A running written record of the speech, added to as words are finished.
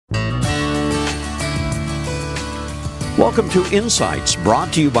Welcome to Insights,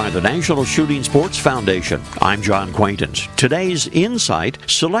 brought to you by the National Shooting Sports Foundation. I'm John Quaintance. Today's Insight,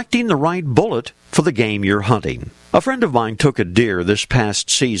 selecting the right bullet for the game you're hunting. A friend of mine took a deer this past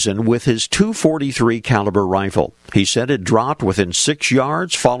season with his .243 caliber rifle. He said it dropped within 6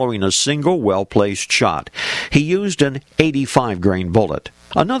 yards following a single well-placed shot. He used an 85 grain bullet.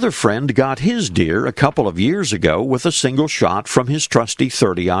 Another friend got his deer a couple of years ago with a single shot from his trusty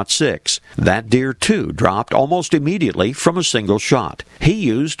 .30-06. That deer, too, dropped almost immediately from a single shot. He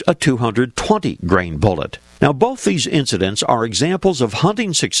used a 220 grain bullet. Now, both these incidents are examples of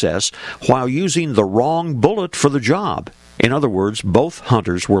hunting success while using the wrong bullet for the job. In other words, both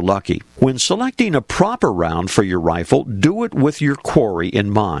hunters were lucky. When selecting a proper round for your rifle, do it with your quarry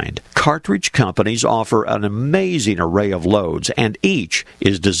in mind. Cartridge companies offer an amazing array of loads, and each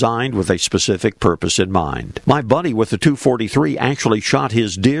is designed with a specific purpose in mind. My buddy with the .243 actually shot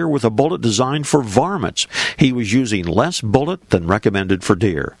his deer with a bullet designed for varmints. He was using less bullet than recommended for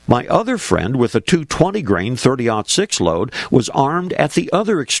deer. My other friend with a 220 grain .30-06 load was armed at the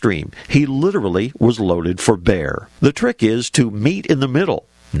other extreme. He literally was loaded for bear. The trick is to meet in the middle.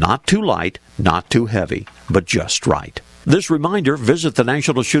 Not too light, not too heavy, but just right. This reminder, visit the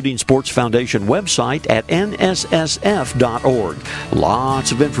National Shooting Sports Foundation website at nssf.org.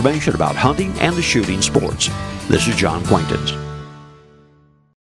 Lots of information about hunting and the shooting sports. This is John Quaintance.